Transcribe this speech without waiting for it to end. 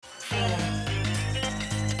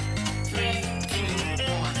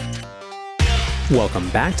Welcome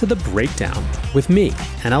back to The Breakdown with me,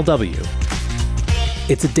 NLW.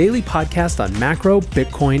 It's a daily podcast on macro,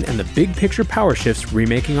 Bitcoin, and the big picture power shifts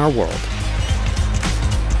remaking our world.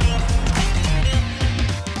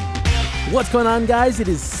 What's going on, guys? It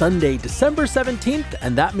is Sunday, December 17th,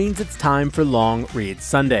 and that means it's time for Long Read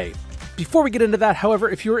Sunday. Before we get into that, however,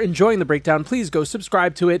 if you're enjoying The Breakdown, please go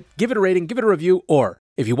subscribe to it, give it a rating, give it a review, or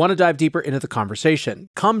if you want to dive deeper into the conversation,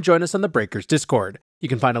 come join us on the Breakers Discord. You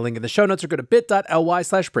can find a link in the show notes or go to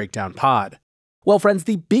bit.ly/breakdownpod. Well, friends,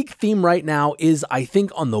 the big theme right now is, I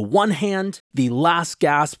think, on the one hand, the last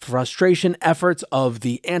gasp frustration efforts of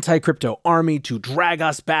the anti-crypto army to drag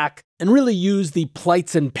us back and really use the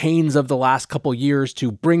plights and pains of the last couple years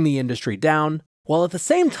to bring the industry down, while at the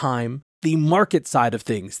same time, the market side of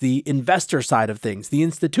things, the investor side of things, the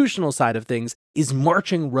institutional side of things is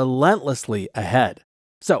marching relentlessly ahead.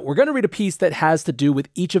 So we're going to read a piece that has to do with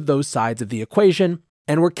each of those sides of the equation.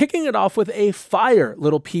 And we're kicking it off with a fire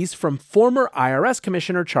little piece from former IRS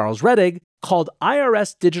Commissioner Charles Rettig called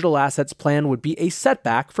IRS Digital Assets Plan Would Be a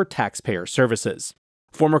Setback for Taxpayer Services.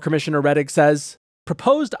 Former Commissioner Rettig says,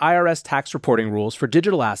 proposed IRS tax reporting rules for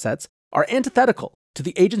digital assets are antithetical to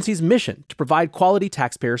the agency's mission to provide quality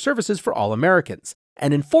taxpayer services for all Americans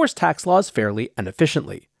and enforce tax laws fairly and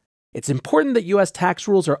efficiently. It's important that U.S. tax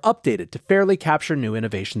rules are updated to fairly capture new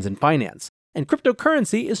innovations in finance, and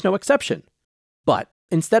cryptocurrency is no exception. But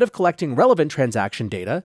instead of collecting relevant transaction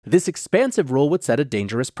data, this expansive rule would set a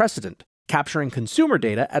dangerous precedent, capturing consumer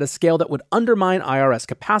data at a scale that would undermine IRS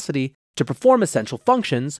capacity to perform essential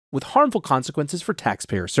functions with harmful consequences for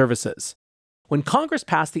taxpayer services. When Congress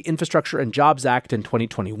passed the Infrastructure and Jobs Act in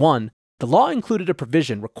 2021, the law included a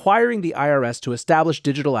provision requiring the IRS to establish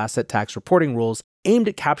digital asset tax reporting rules aimed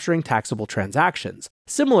at capturing taxable transactions,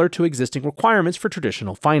 similar to existing requirements for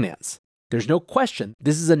traditional finance. There's no question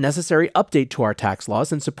this is a necessary update to our tax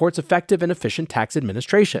laws and supports effective and efficient tax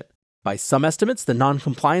administration. By some estimates, the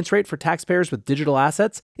non-compliance rate for taxpayers with digital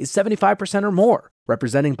assets is 75% or more,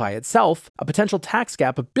 representing by itself a potential tax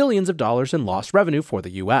gap of billions of dollars in lost revenue for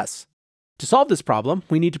the U.S. To solve this problem,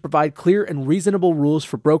 we need to provide clear and reasonable rules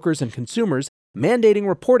for brokers and consumers mandating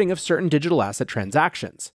reporting of certain digital asset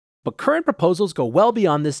transactions. But current proposals go well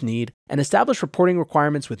beyond this need and establish reporting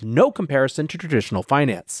requirements with no comparison to traditional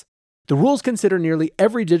finance. The rules consider nearly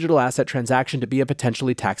every digital asset transaction to be a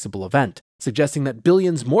potentially taxable event, suggesting that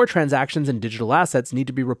billions more transactions in digital assets need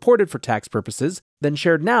to be reported for tax purposes than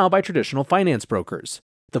shared now by traditional finance brokers.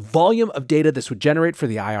 The volume of data this would generate for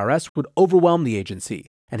the IRS would overwhelm the agency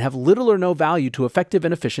and have little or no value to effective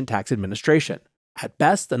and efficient tax administration. At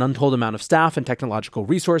best, an untold amount of staff and technological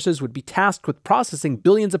resources would be tasked with processing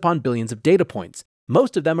billions upon billions of data points,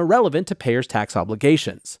 most of them irrelevant to payers' tax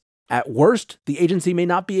obligations. At worst, the agency may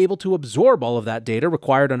not be able to absorb all of that data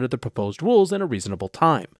required under the proposed rules in a reasonable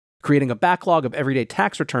time, creating a backlog of everyday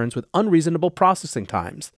tax returns with unreasonable processing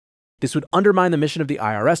times. This would undermine the mission of the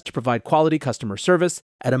IRS to provide quality customer service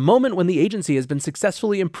at a moment when the agency has been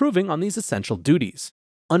successfully improving on these essential duties.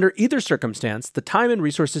 Under either circumstance, the time and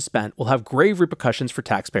resources spent will have grave repercussions for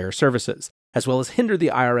taxpayer services, as well as hinder the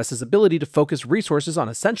IRS's ability to focus resources on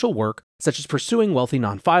essential work such as pursuing wealthy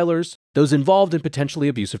non-filers, those involved in potentially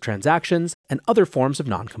abusive transactions, and other forms of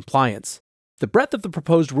non-compliance. The breadth of the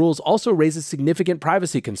proposed rules also raises significant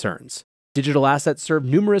privacy concerns. Digital assets serve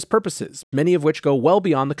numerous purposes, many of which go well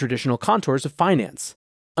beyond the traditional contours of finance.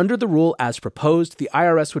 Under the rule as proposed, the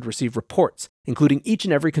IRS would receive reports, including each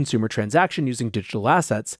and every consumer transaction using digital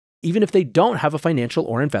assets, even if they don't have a financial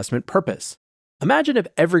or investment purpose. Imagine if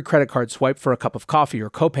every credit card swipe for a cup of coffee or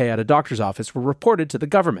copay at a doctor's office were reported to the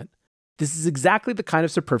government. This is exactly the kind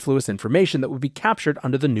of superfluous information that would be captured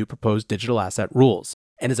under the new proposed digital asset rules,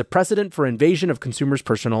 and is a precedent for invasion of consumers'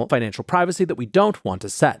 personal financial privacy that we don't want to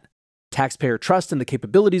set. Taxpayer trust in the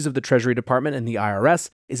capabilities of the Treasury Department and the IRS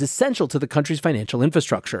is essential to the country's financial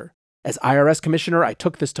infrastructure. As IRS Commissioner, I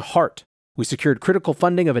took this to heart. We secured critical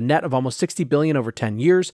funding of a net of almost $60 billion over 10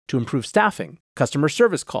 years to improve staffing, customer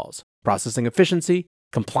service calls, processing efficiency,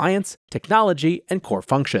 compliance, technology, and core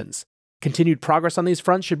functions. Continued progress on these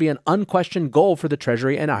fronts should be an unquestioned goal for the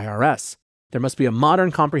Treasury and IRS. There must be a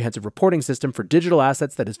modern, comprehensive reporting system for digital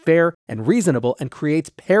assets that is fair and reasonable and creates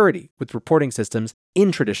parity with reporting systems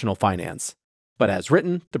in traditional finance. But as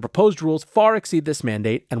written, the proposed rules far exceed this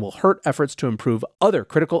mandate and will hurt efforts to improve other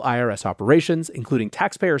critical IRS operations, including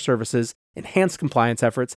taxpayer services, enhanced compliance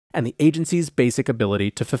efforts, and the agency's basic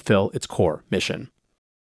ability to fulfill its core mission.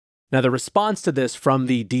 Now, the response to this from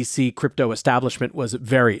the DC crypto establishment was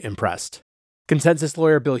very impressed. Consensus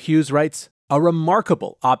lawyer Bill Hughes writes, a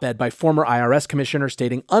remarkable op-ed by former IRS Commissioner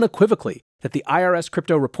stating unequivocally that the IRS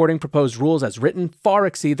crypto reporting proposed rules as written far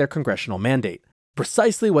exceed their congressional mandate.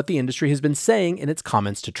 precisely what the industry has been saying in its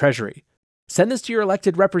comments to Treasury. Send this to your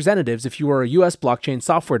elected representatives if you are a US blockchain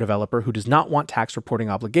software developer who does not want tax reporting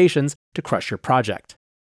obligations to crush your project.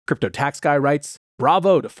 Crypto Tax Guy writes,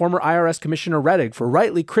 bravo to former IRS Commissioner Rettig for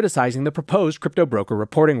rightly criticizing the proposed crypto broker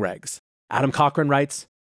reporting regs. Adam Cochran writes,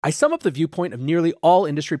 I sum up the viewpoint of nearly all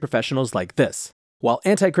industry professionals like this. While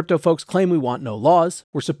anti-crypto folks claim we want no laws,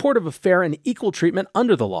 we're supportive of fair and equal treatment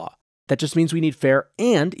under the law. That just means we need fair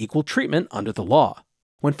and equal treatment under the law.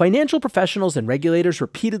 When financial professionals and regulators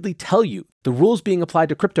repeatedly tell you the rules being applied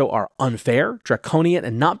to crypto are unfair, draconian,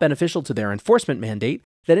 and not beneficial to their enforcement mandate,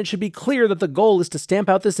 then it should be clear that the goal is to stamp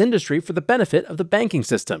out this industry for the benefit of the banking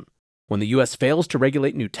system. When the US fails to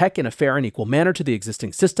regulate new tech in a fair and equal manner to the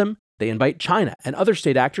existing system, they invite China and other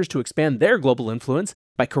state actors to expand their global influence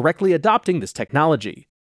by correctly adopting this technology.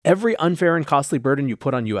 Every unfair and costly burden you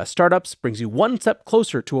put on US startups brings you one step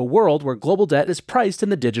closer to a world where global debt is priced in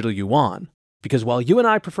the digital yuan. Because while you and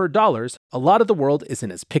I prefer dollars, a lot of the world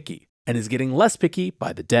isn't as picky, and is getting less picky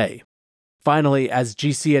by the day. Finally, as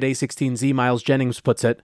GC at A16Z Miles Jennings puts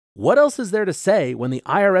it, what else is there to say when the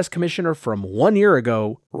IRS commissioner from 1 year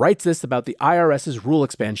ago writes this about the IRS's rule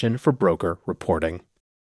expansion for broker reporting?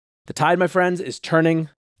 The tide, my friends, is turning,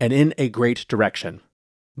 and in a great direction.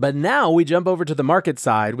 But now we jump over to the market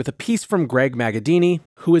side with a piece from Greg Magadini,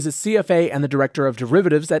 who is a CFA and the director of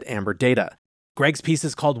derivatives at Amber Data. Greg's piece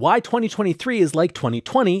is called Why 2023 is Like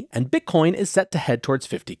 2020 and Bitcoin is Set to Head Towards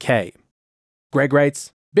 50K. Greg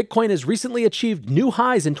writes, Bitcoin has recently achieved new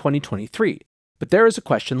highs in 2023, but there is a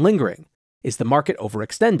question lingering. Is the market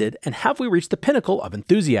overextended, and have we reached the pinnacle of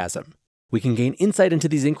enthusiasm? We can gain insight into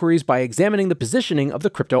these inquiries by examining the positioning of the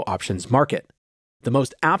crypto options market. The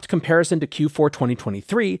most apt comparison to Q4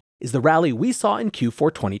 2023 is the rally we saw in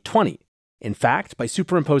Q4 2020. In fact, by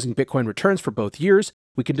superimposing Bitcoin returns for both years,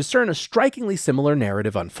 we can discern a strikingly similar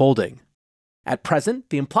narrative unfolding. At present,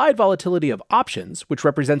 the implied volatility of options, which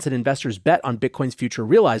represents an investor's bet on Bitcoin's future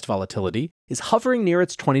realized volatility, is hovering near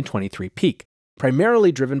its 2023 peak,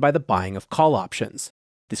 primarily driven by the buying of call options.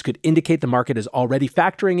 This could indicate the market is already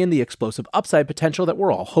factoring in the explosive upside potential that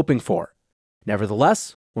we're all hoping for.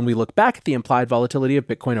 Nevertheless, when we look back at the implied volatility of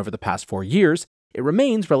Bitcoin over the past 4 years, it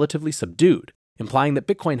remains relatively subdued, implying that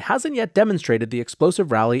Bitcoin hasn't yet demonstrated the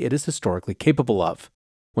explosive rally it is historically capable of.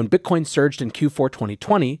 When Bitcoin surged in Q4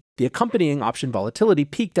 2020, the accompanying option volatility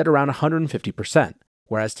peaked at around 150%,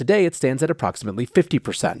 whereas today it stands at approximately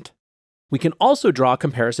 50%. We can also draw a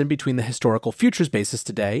comparison between the historical futures basis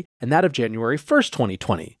today and that of January 1st,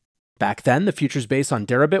 2020. Back then, the futures base on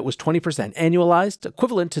Deribit was 20% annualized,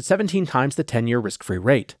 equivalent to 17 times the 10-year risk-free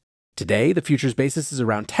rate. Today, the futures basis is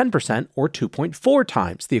around 10% or 2.4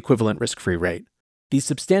 times the equivalent risk-free rate. These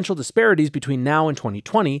substantial disparities between now and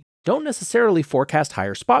 2020 don't necessarily forecast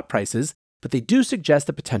higher spot prices, but they do suggest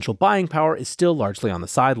that potential buying power is still largely on the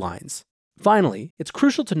sidelines. Finally, it's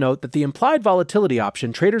crucial to note that the implied volatility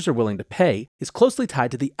option traders are willing to pay is closely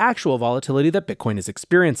tied to the actual volatility that Bitcoin is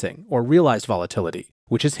experiencing, or realized volatility,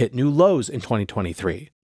 which has hit new lows in 2023.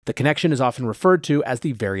 The connection is often referred to as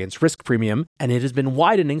the variance risk premium, and it has been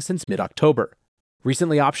widening since mid-October.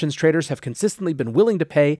 Recently, options traders have consistently been willing to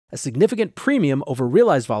pay a significant premium over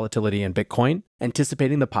realized volatility in Bitcoin,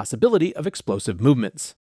 anticipating the possibility of explosive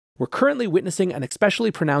movements. We're currently witnessing an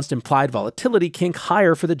especially pronounced implied volatility kink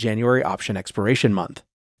higher for the January option expiration month.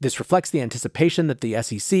 This reflects the anticipation that the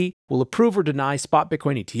SEC will approve or deny spot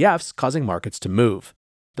Bitcoin ETFs, causing markets to move.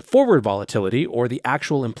 The forward volatility, or the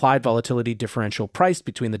actual implied volatility differential priced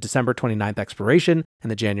between the December 29th expiration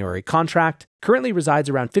and the January contract, currently resides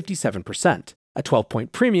around 57%. A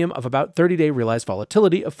 12-point premium of about 30-day realized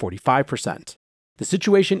volatility of 45%. The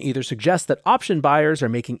situation either suggests that option buyers are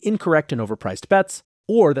making incorrect and overpriced bets,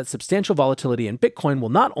 or that substantial volatility in Bitcoin will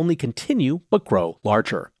not only continue, but grow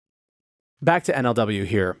larger. Back to NLW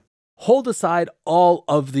here. Hold aside all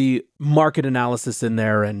of the market analysis in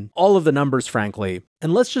there and all of the numbers, frankly,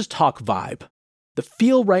 and let's just talk vibe. The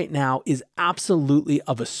feel right now is absolutely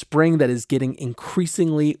of a spring that is getting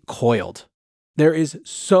increasingly coiled. There is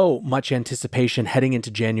so much anticipation heading into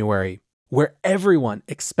January, where everyone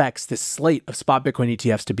expects this slate of spot Bitcoin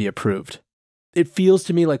ETFs to be approved. It feels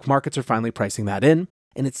to me like markets are finally pricing that in,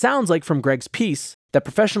 and it sounds like from Greg's piece that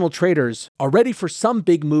professional traders are ready for some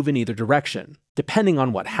big move in either direction, depending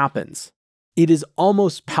on what happens. It is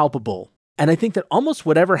almost palpable, and I think that almost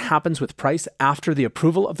whatever happens with price after the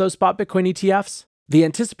approval of those spot Bitcoin ETFs, the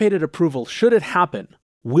anticipated approval, should it happen,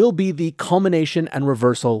 will be the culmination and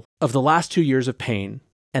reversal of the last 2 years of pain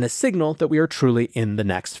and a signal that we are truly in the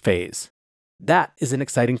next phase. That is an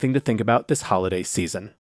exciting thing to think about this holiday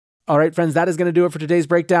season. All right, friends, that is going to do it for today's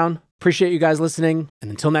breakdown. Appreciate you guys listening,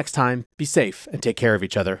 and until next time, be safe and take care of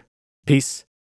each other. Peace